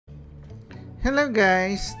Hello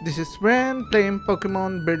guys, this is Bren playing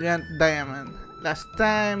Pokemon Brilliant Diamond. Last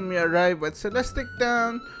time we arrived at Celestic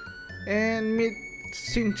Town and meet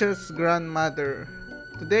Cynthia's grandmother.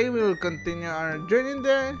 Today we will continue our journey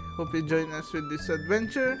there. Hope you join us with this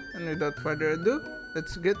adventure, and without further ado,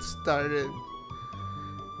 let's get started.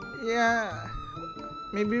 Yeah,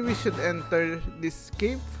 maybe we should enter this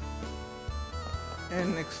cave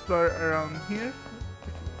and explore around here.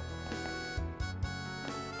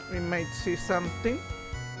 We might see something.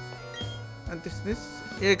 What is this?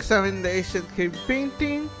 You examine the ancient cave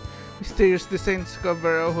painting. Mysterious designs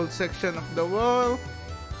cover a whole section of the wall.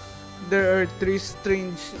 There are three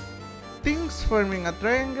strange things forming a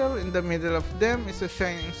triangle. In the middle of them is a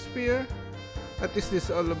shining sphere. What is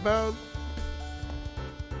this all about?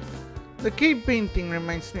 The cave painting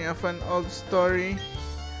reminds me of an old story.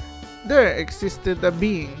 There existed a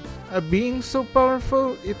being so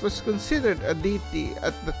powerful it was considered a deity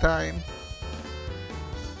at the time.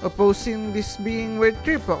 Opposing this being were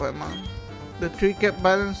three Pokémon. The three kept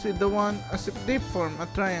balance with the one as if they form a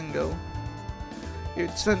triangle.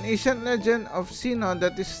 It's an ancient legend of Sinnoh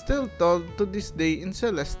that is still told to this day in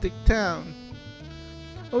Celestic Town.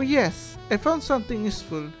 Oh yes, I found something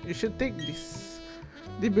useful. You should take this.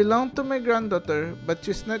 They belong to my granddaughter, but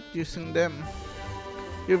she's not using them.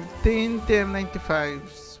 You've obtained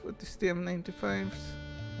TM95s. What is TM95s?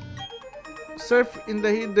 Surf in the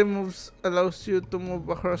hidden moves allows you to move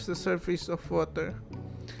across the surface of water.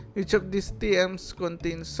 Each of these TMs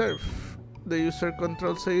contains surf. The user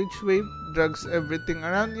controls a huge wave, drags everything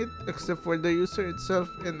around it except for the user itself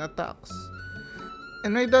and attacks.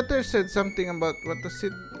 And my daughter said something about what was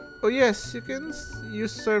it? Oh yes, you can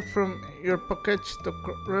use surf from your pockets to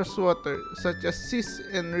cross water, such as seas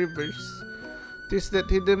and rivers. It is that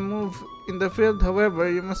hidden move in the field,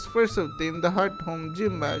 however, you must first obtain the Hearthome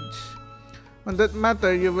gym badge. On that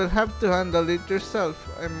matter, you will have to handle it yourself,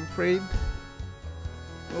 I'm afraid.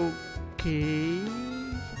 Okay.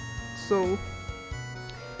 So,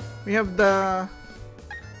 we have the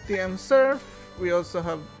TM Surf. We also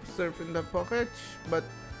have Surf in the pocket, but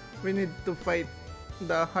we need to fight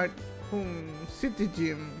the Hearthome City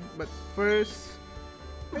Gym. But first,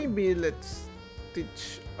 maybe let's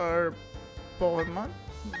teach our Pokemon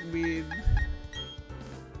with,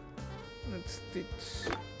 let's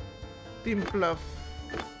teach Team Fluff.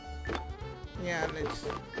 Yeah, let's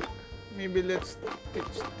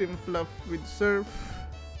teach Team Fluff with Surf.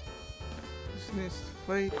 Business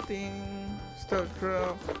fighting, Stealth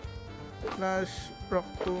Rock, Flash, Rock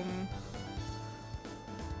Tomb,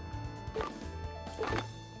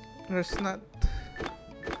 Resnut,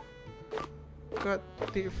 Cut,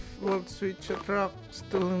 Thief, Volt Switch, Attract,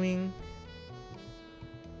 Steel Wing,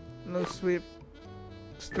 No Sweep,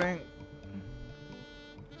 Strength,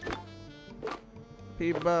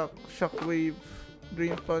 Payback, Shockwave,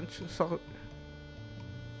 Drain Punch,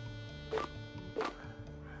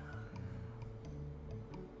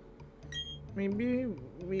 Maybe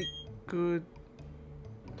we could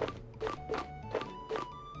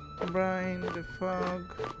Brine, the Fog,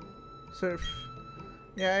 Surf.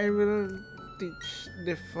 Yeah, I will teach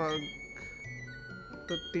the Fog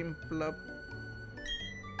to Team Plop.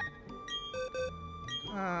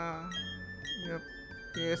 Yep,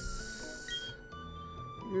 yes.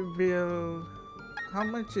 We will. How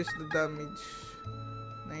much is the damage?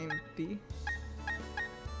 90.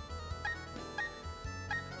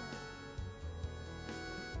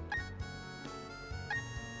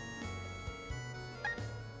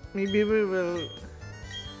 Maybe we will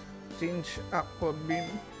change Aqua Beam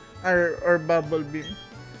or Bubble Beam.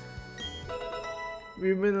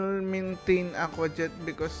 We will maintain Aqua Jet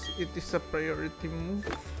because it is a priority move.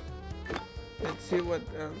 Let's see what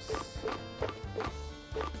else.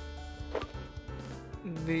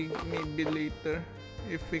 Maybe later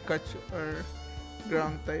if we catch our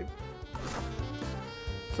ground type.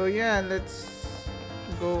 So yeah, let's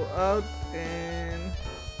go out, and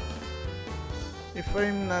if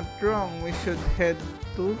I'm not wrong, we should head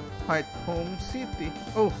to Hearthome City.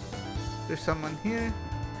 Oh, there's someone here.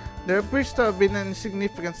 There appears to have been an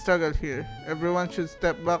insignificant struggle here. Everyone should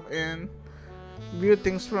step back and view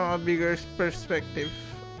things from a bigger perspective.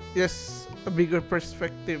 Yes, a bigger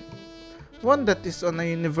perspective. One that is on a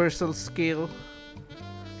universal scale.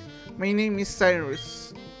 My name is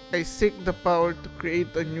Cyrus. I seek the power to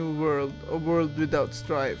create a new world, a world without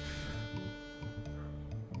strife.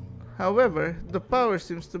 However, the power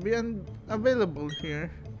seems to be unavailable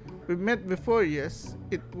here. We met before, yes.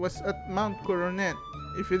 It was at Mount Coronet.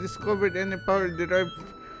 If you discovered any power derived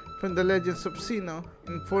from the legends of Sinnoh,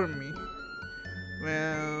 inform me.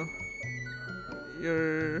 Well,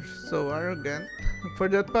 You're so arrogant. For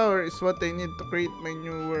that power is what I need to create my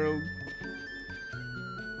new world.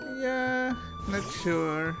 Yeah, not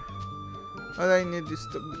sure. All I need is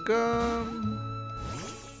to become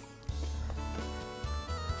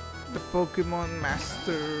the Pokemon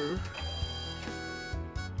Master.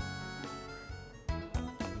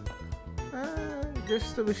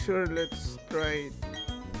 Just to be sure, let's try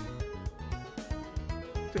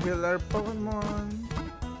to heal our Pokemon.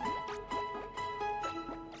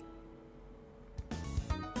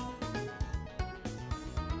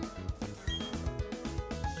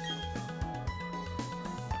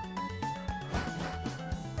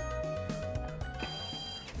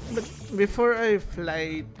 But before I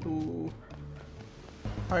fly to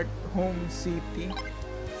Hearthome City,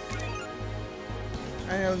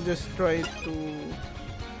 I'll just try to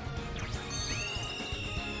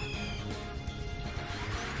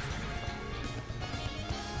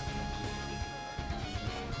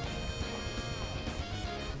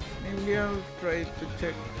maybe I'll try to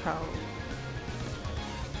check how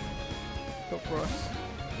to cross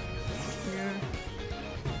here.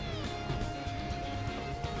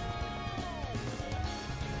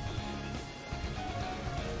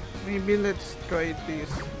 Maybe let's try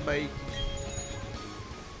this bike.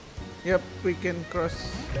 Yep, we can cross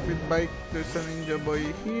with bike. There's a ninja boy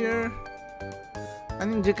here. A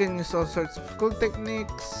ninja can use all sorts of cool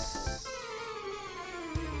techniques.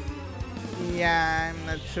 Yeah, I'm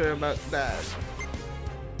not sure about that.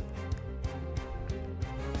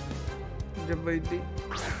 Ninja boy D.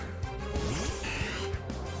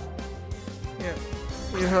 Yeah,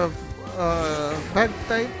 you have bad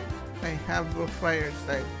type. I have a fire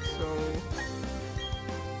type, so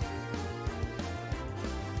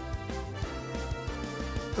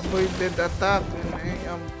avoided attack when I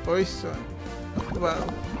am poisoned. Well,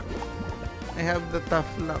 I have the tough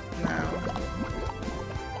luck now.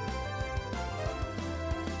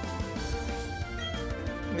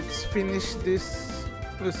 Let's finish this,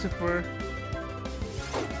 Lucifer.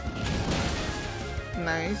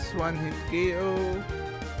 Nice, one hit KO.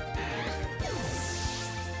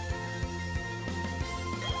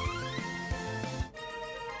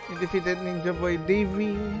 You defeated Ninja Boy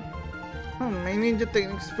Davy. My ninja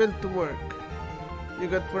techniques failed to work. You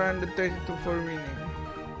got 432 for winning.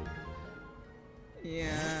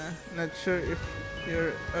 Yeah, not sure if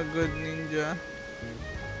you're a good ninja.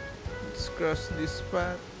 Let's cross this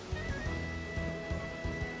path.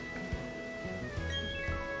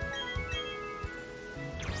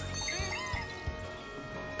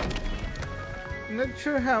 Not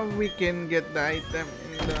sure how we can get the item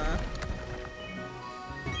in the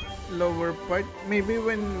lower part. Maybe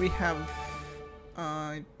when we have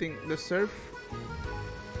I think the surf,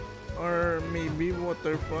 or maybe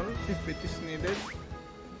waterfall if it is needed.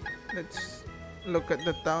 Let's look at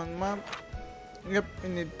the town map. Yep, we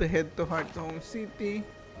need to head to Hearthome City,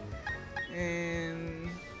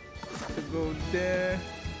 and to go there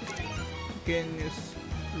you can use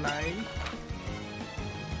fly.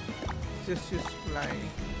 Just use fly.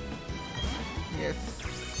 Yes.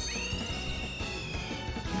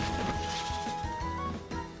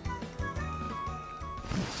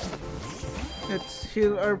 Let's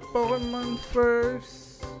heal our Pokemon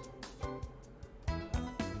first.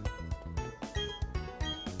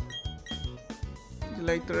 Would you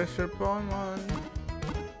like to rush your Pokemon?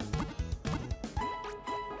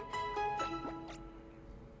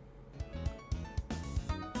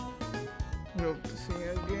 Hope to see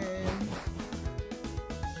you again.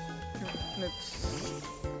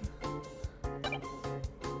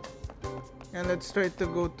 Let's try to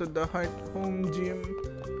go to the Hearthome Gym.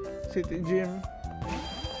 City Gym.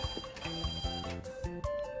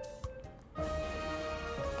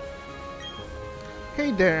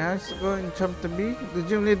 Hey there, how's it going, Chump to be? The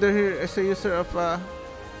gym leader here is a user of a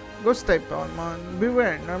ghost type Pokemon.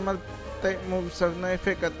 Beware, normal type moves have no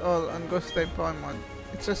effect at all on ghost type Pokemon.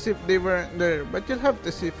 It's as if they weren't there, but you'll have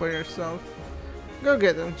to see for yourself. Go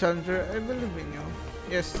get them, Challenger. I believe in you.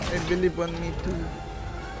 Yes, I believe on me too.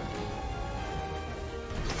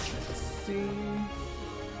 Let's see.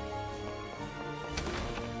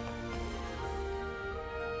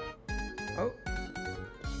 Oh,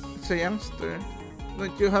 it's a youngster.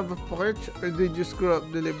 Don't you have a pocket, or did you screw up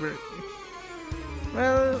deliberately?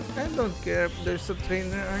 Well, I don't care if there's a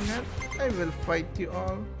trainer or not. I will fight you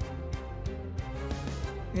all.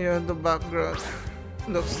 You know, the background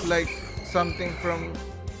looks like something from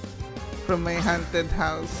my haunted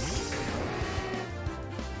house.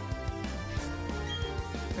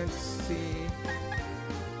 Let's see.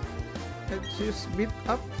 Let's use beat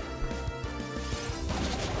up.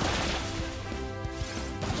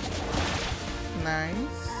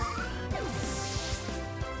 Nice.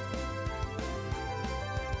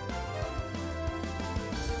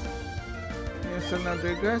 Here's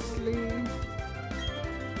another Ghastly.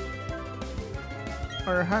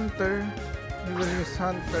 Or Hunter. We will use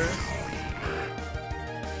Hunter.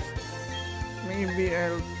 Maybe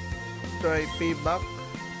I'll try Payback.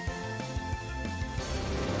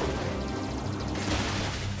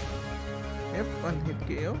 Yep, one hit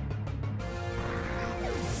KO.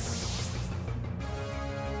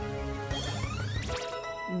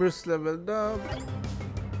 Bruce leveled up.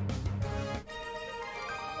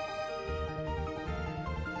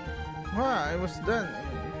 Wow, I was done.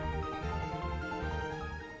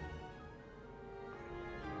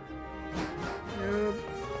 Yep.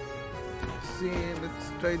 See, let's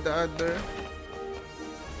try the other.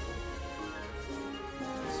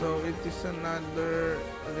 So it is another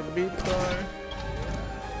elevator.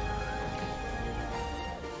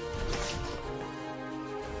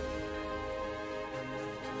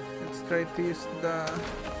 Let's try to use the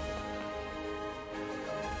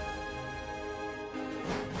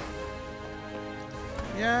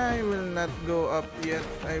I will not go up yet.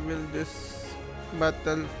 I will just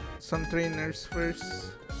battle some trainers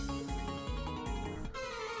first.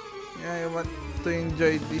 I want to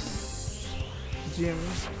enjoy this gym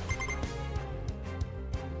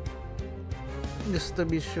just to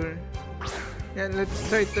be sure. Let's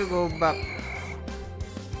try to go back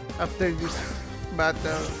after this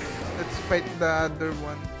battle. Let's fight the other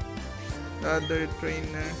one, the other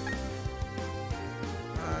trainer.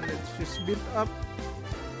 Let's just beat up.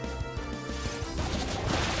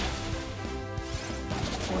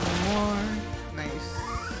 One more. Nice.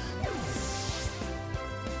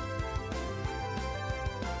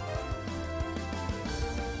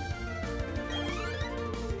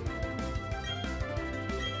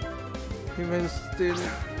 He will still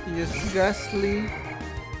use Ghastly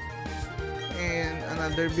and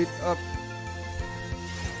another beat up.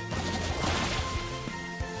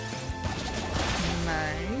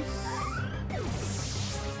 Nice.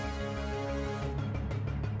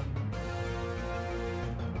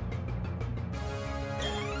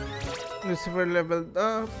 Lucifer leveled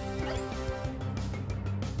up.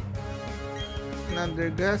 Another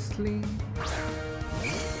Ghastly.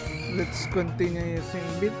 Let's continue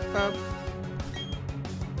using beat up.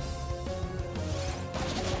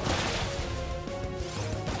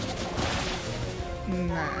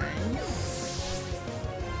 Nice.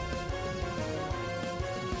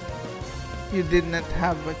 You did not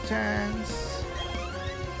have a chance.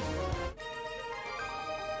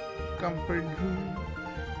 Comfort room.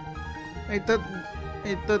 I thought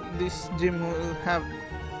this gym will have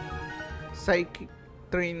psychic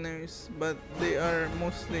trainers, but they are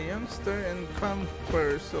mostly youngster and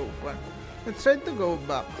camper so far. Let's try to go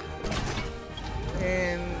back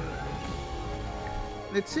and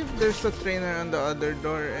let's see if there's a trainer on the other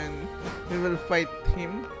door, and we will fight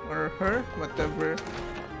him or her, whatever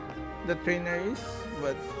the trainer is.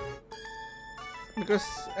 But because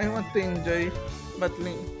I want to enjoy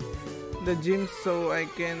battling the gym so I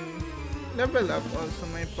can level up also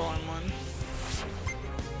my Pokemon.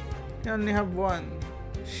 I only have one.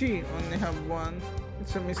 She only have one.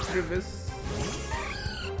 It's a mischievous.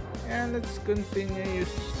 And let's continue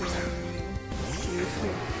using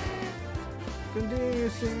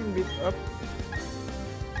beat up.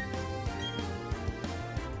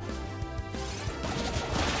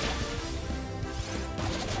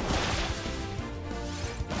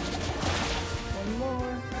 One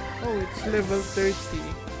more. Oh, it's level 30.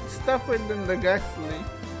 It's tougher than the Ghastly,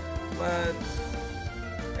 but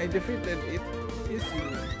I defeated it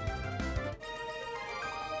easily.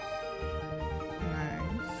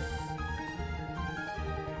 Nice.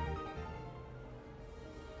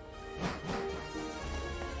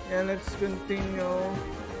 Let's continue.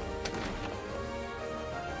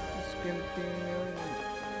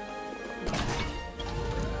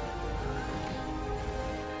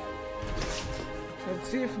 Let's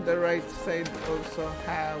see if the right side also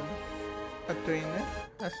have a trainer.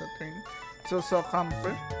 As a trainer. It's also a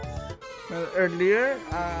camper. Well, earlier,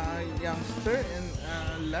 youngster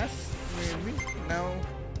and last maybe. Now,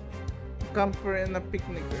 camper and a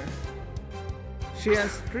picnicker. She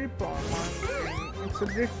has 3 Pokemon and it's a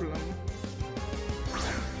Drifloon.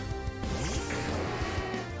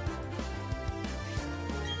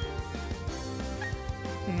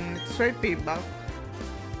 Let's try Payback.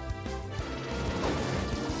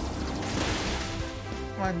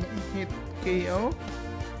 One hit KO.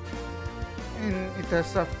 And it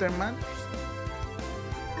has Aftermath.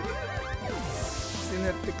 Did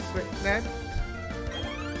not expect that.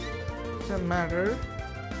 It's a matter.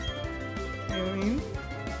 I mean,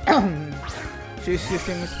 she's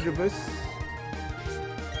using Mismagius.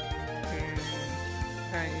 And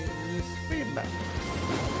I use payback.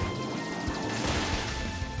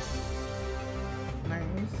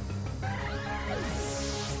 Nice.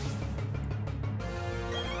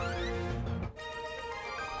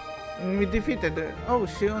 And we defeated her. Oh,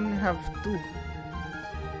 she only have 2.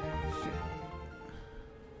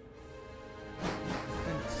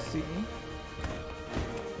 Let's see.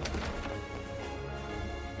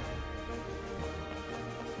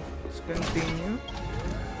 Let's continue.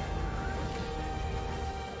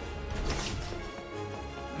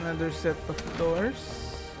 Another set of doors.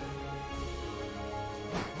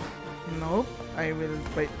 Nope, I will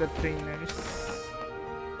fight the trainers.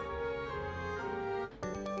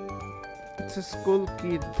 It's a school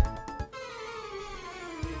kid.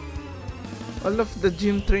 All of the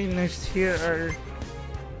gym trainers here are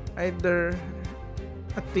either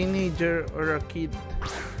a teenager or a kid.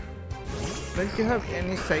 Don't you have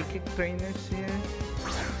any psychic trainers here?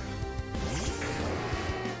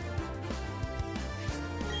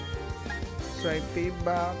 So I pay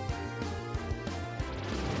back.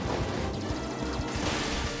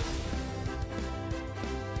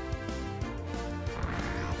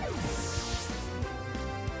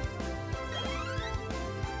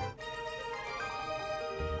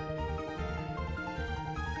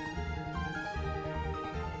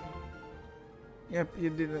 Yep, you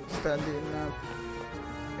didn't study enough.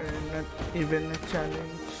 You're not even a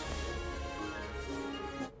challenge.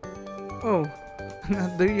 Oh,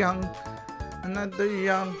 another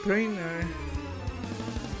young trainer.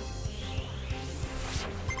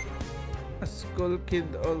 A school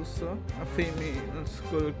kid also, a female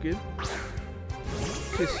school kid.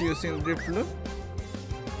 She's using drip loop.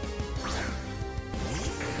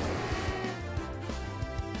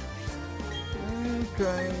 I'm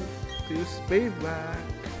trying to use payback.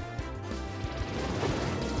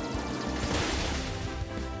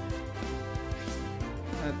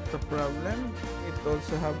 Not the problem. It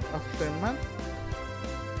also have aftermath.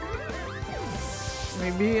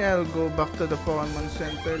 Maybe I'll go back to the Pokémon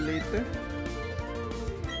Center later.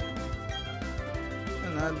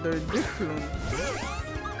 Another Drifloon.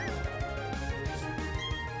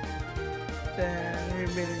 Then we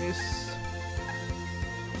will use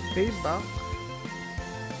payback.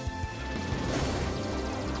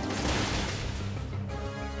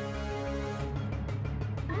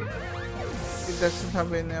 It doesn't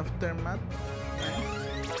have any aftermath.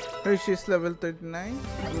 Nice. Hershey's level 39.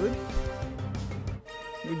 Good.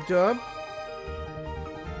 Good job.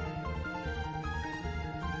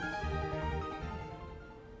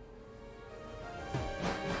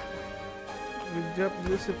 Good job,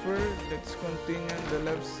 Lucifer. Let's continue on the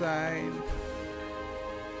left side.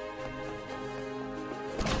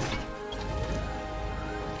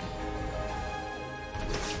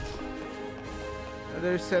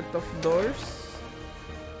 Another set of doors.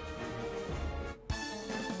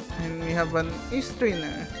 And we have an Ace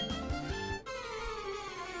Trainer.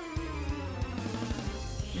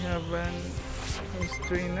 We have an Ace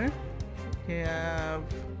Trainer. We have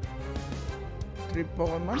 3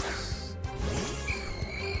 Pokémon.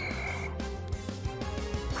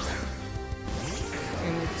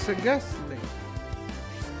 And it's a Ghastly.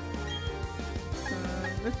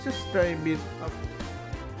 Let's just try beat up.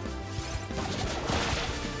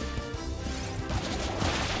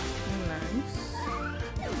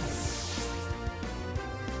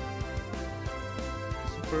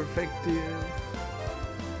 Perfective.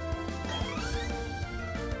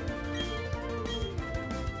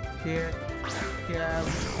 Here we have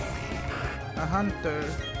a hunter.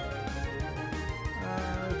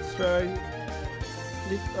 Let's try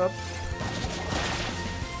lift up.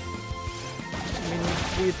 We need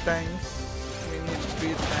 3 times. We need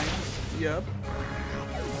 3 times. Yup.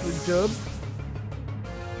 Good job.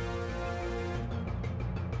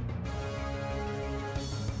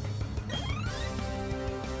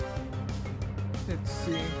 Let's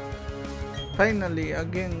see. Finally, a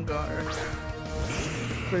Gengar.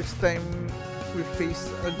 First time we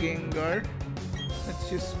face a Gengar.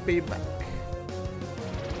 Let's use payback.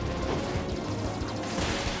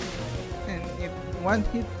 And it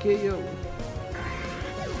one-hit KO.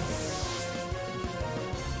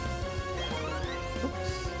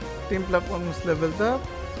 Oops. Team Plap almost leveled up.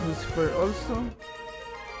 Lucifer also.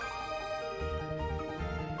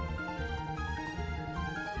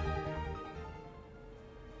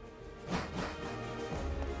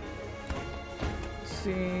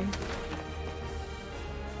 See.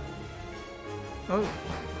 Oh,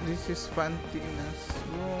 this is Fantina's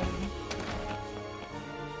room.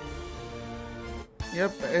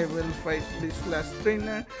 Yep, I will fight this last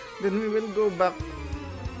trainer. Then we will go back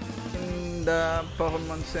in the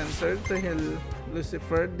Pokemon Center to heal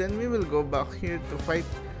Lucifer. Then we will go back here to fight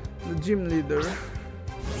the gym leader.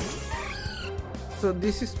 So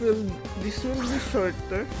this will be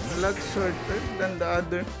shorter, a lot shorter than the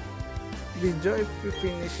other video. If we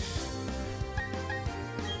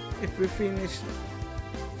finish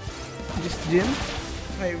this gym,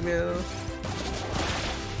 I will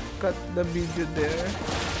cut the video there.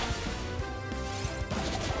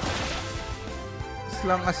 As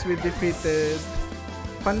long as we defeated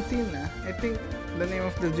Fantina. I think the name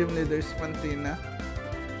of the gym leader is Fantina.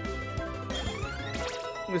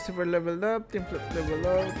 Lucifer leveled up, Team Flip leveled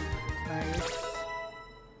up. Nice.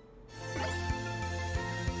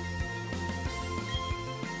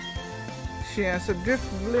 She has a drift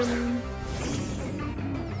glim.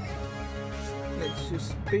 Let's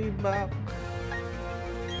use payback.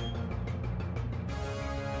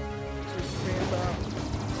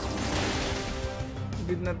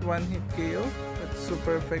 Did not one hit KO. That's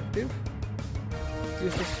super effective.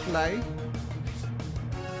 This is fly.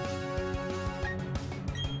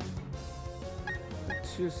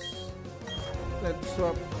 Let's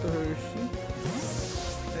swap to Hershey.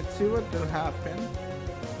 Let's see what will happen.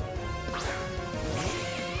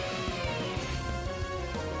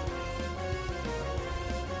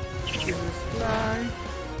 This is fly.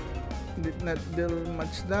 Did not deal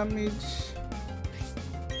much damage.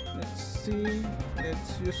 Let's see.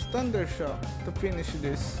 Let's use Thunder Shock to finish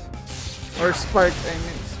this. Or Spark, I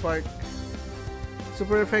mean Spark.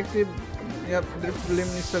 Super effective. Yep, Drift Glim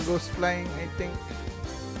is a ghost flying, I think.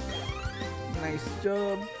 Nice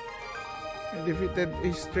job. I defeated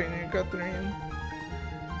Ace Trainer Catherine.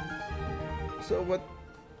 So what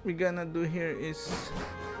we gonna do here is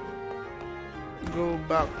go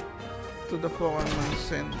back to the Pokemon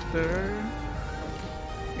Center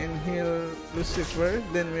and heal Lucifer.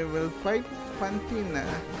 Then we will fight Fantina.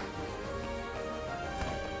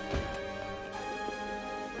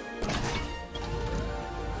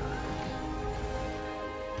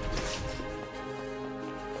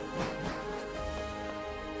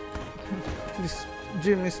 This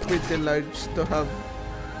gym is pretty large to have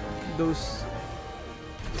those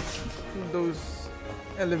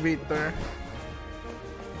elevator.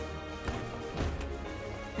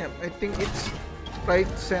 Yep, I think it's right,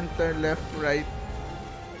 center, left, right.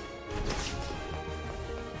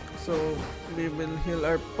 So we will heal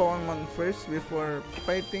our Pokemon first before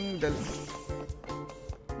fighting the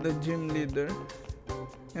gym leader.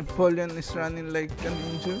 And Polion is running like a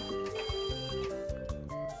ninja.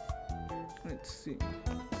 Let's see.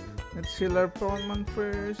 Let's heal our Pokemon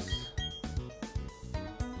first.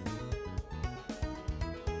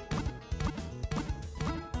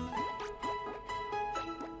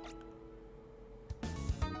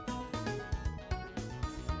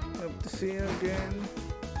 Hope to see you again.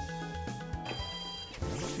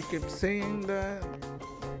 She keeps saying that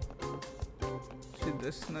she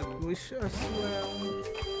does not wish us well.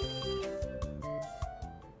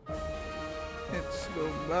 Let's go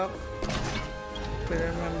back. If I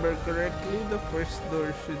remember correctly, the first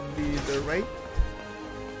door should be the right.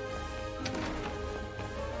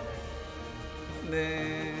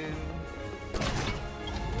 Then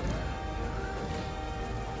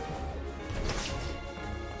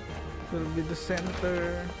will be the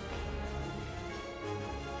center.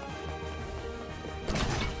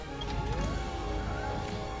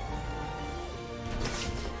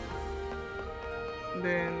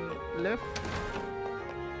 Then left.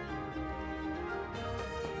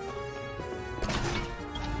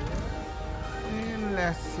 And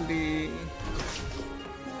lastly,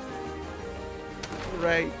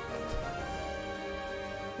 right.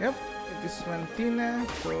 Yep, it is Fantina,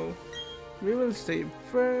 so we will save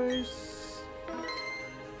first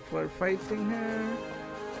for fighting her.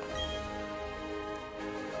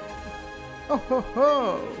 Oh ho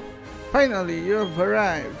ho! Finally, you have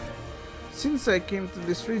arrived. Since I came to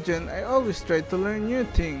this region, I always try to learn new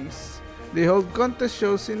things. They hold contest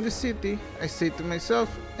shows in the city. I say to myself,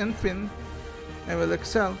 and Finn, I will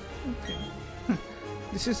excel. Okay.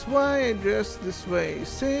 This is why I dress this way.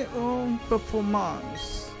 C'est une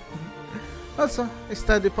performance. Also, I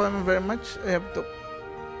study Pokemon very much.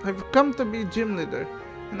 I've come to be gym leader.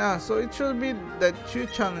 Now, so it should be that you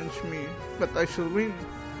challenge me, but I should win.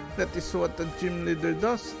 That is what a gym leader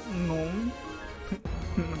does. No.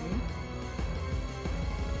 No.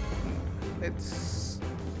 Let's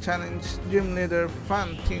challenge gym leader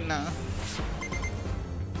Fantina.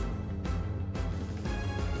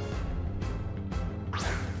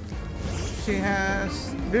 She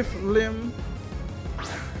has Drift Limb.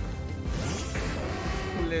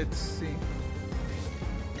 Let's see.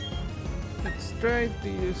 Let's try to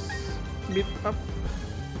use beat up.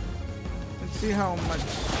 Let's see how much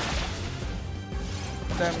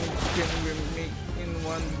damage can we make in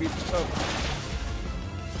one beat up.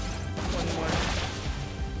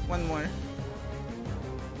 One more.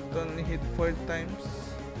 It only hit 4 times.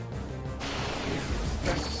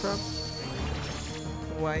 Stacks up.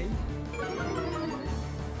 Why?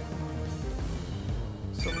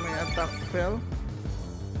 So my attack fell.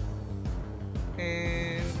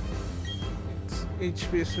 And its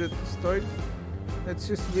HP is restored. Let's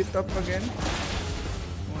just beat up again.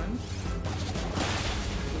 1,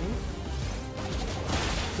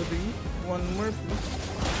 2, 3. One more, please.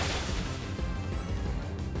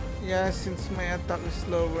 Yeah, since my attack is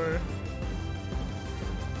lower.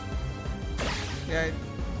 Yeah,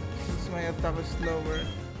 since my attack is lower,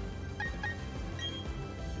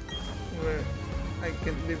 where I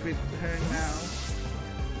can defeat her now.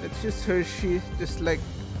 Let's use Hershey, just like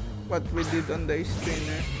what we did on the ice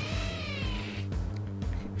trainer.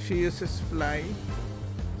 She uses fly,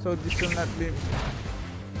 so this will not be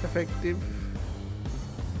effective.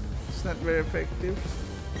 It's not very effective,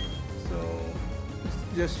 so let's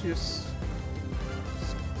just use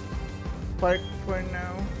spark for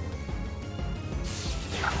now.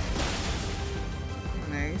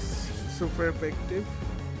 Nice, super effective.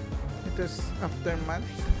 It is aftermath.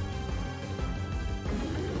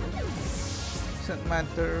 Doesn't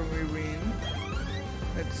matter, we win.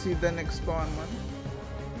 Let's see the next Pokemon.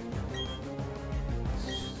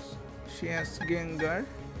 She has Gengar.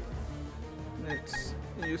 Let's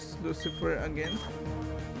use Lucifer again.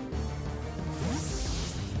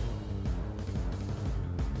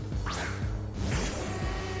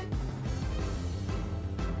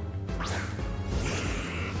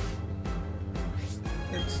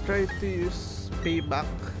 Let's try to use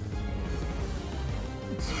Payback.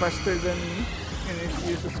 It's faster than me and it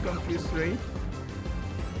uses Confuse Ray.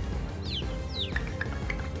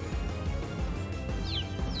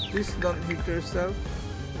 Please don't hit yourself.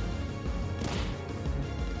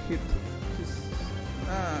 It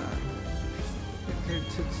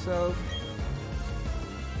hits itself.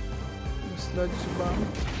 Sludge bomb.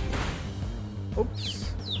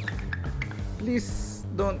 Oops. Please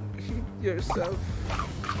don't hit yourself.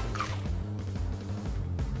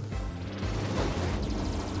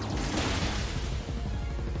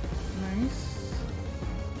 Nice.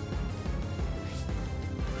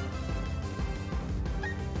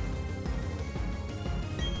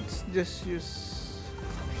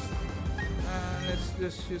 Let's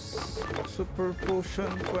just use super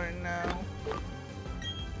potion for now.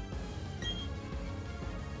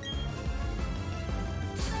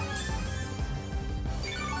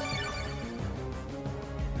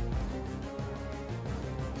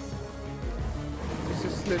 This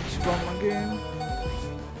is Sludge Bomb again.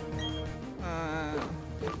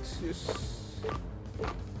 Let's use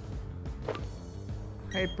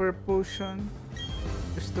Hyper Potion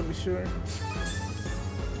just to be sure.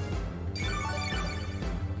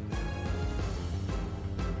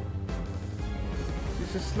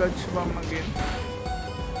 This is Sludge Bomb again.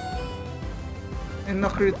 And no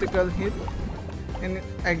critical hit. And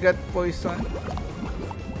I got poison.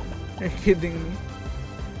 You're kidding me.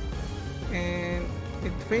 And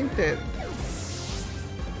it fainted.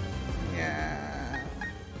 Yeah.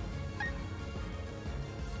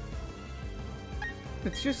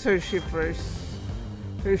 Let's use Hershey first.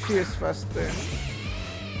 Hershey is faster.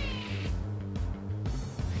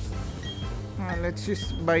 Let's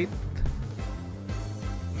use Bite.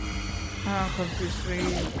 Confuse Ray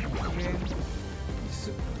again.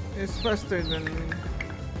 It's faster than me.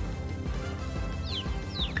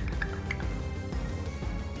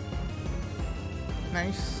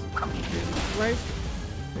 Nice. Right.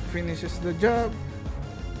 It finishes the job.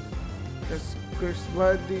 That's Curse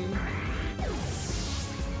Body.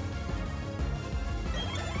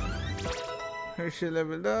 Hershey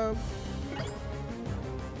leveled up.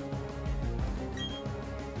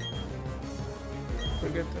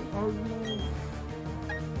 Forget an old move.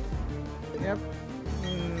 Yep.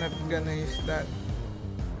 Not gonna use that.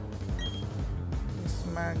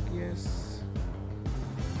 Mismagius.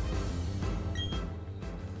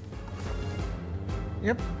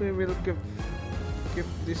 Yep, we will keep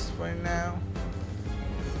this for now.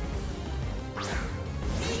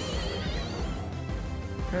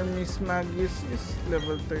 Her Mismagius is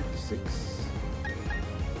level 36.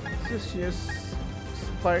 Just use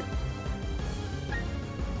Spark.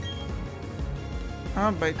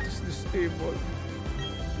 Bite is disabled.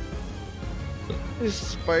 This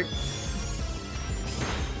Spark.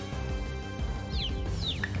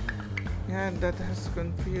 Yeah, that has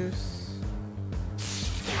confused.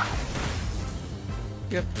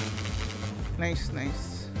 Yep. Nice,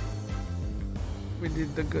 nice. We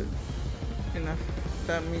did the good enough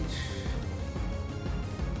damage.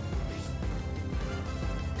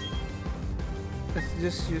 Let's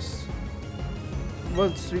just use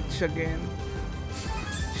Volt Switch again.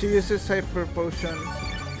 She uses Hyper Potion.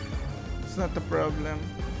 It's not a problem.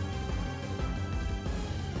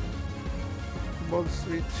 Volt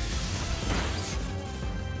Switch.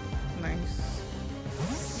 Nice.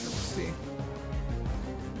 Let's see.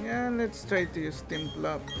 Yeah, let's try to use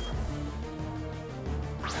Timplop.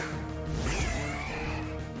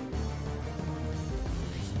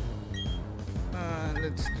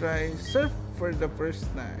 Let's try Surf for the first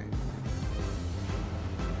time.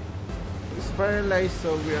 It's paralyzed,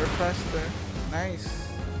 so we are faster. Nice.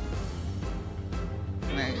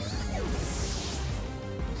 Nice.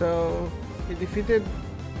 So we defeated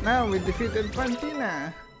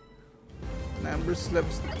Fantina. Numbers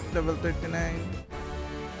level 39.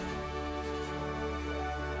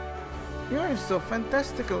 You are so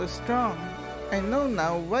fantastically strong. I know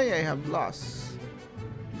now why I have lost.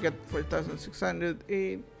 Get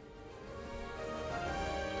 4,608.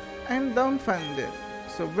 I'm dumbfounded.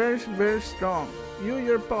 So very, very strong.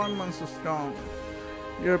 Your Pokémon so strong.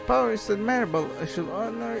 Your power is admirable. I should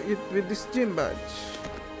honor it with this gym badge.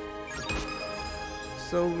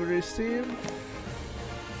 So we received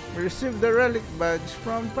the Relic badge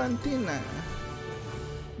from Fantina.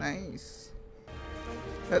 Nice.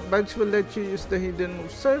 That badge will let you use the hidden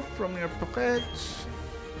move Surf from your pockets.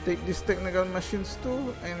 Take these technical machines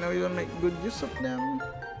too. I know you'll make good use of them.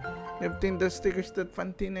 You obtain the stickers that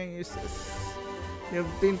Fantina uses. You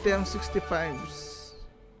obtain TM65s.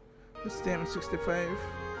 This TM65.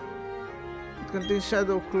 It contains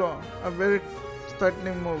Shadow Claw, a very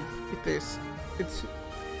startling move. It is. It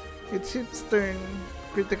hits turn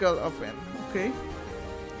critical often. Okay.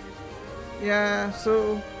 Yeah.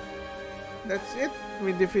 So that's it.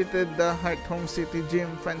 We defeated the Hearthome City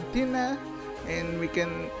Gym Fantina, and we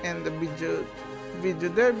can end the video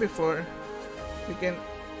there before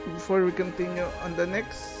we continue on the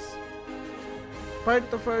next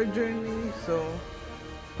part of our journey. So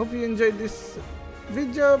hope you enjoyed this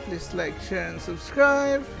video. Please like, share, and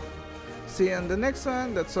subscribe. See you on the next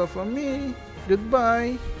one. That's all from me.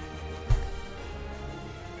 Goodbye.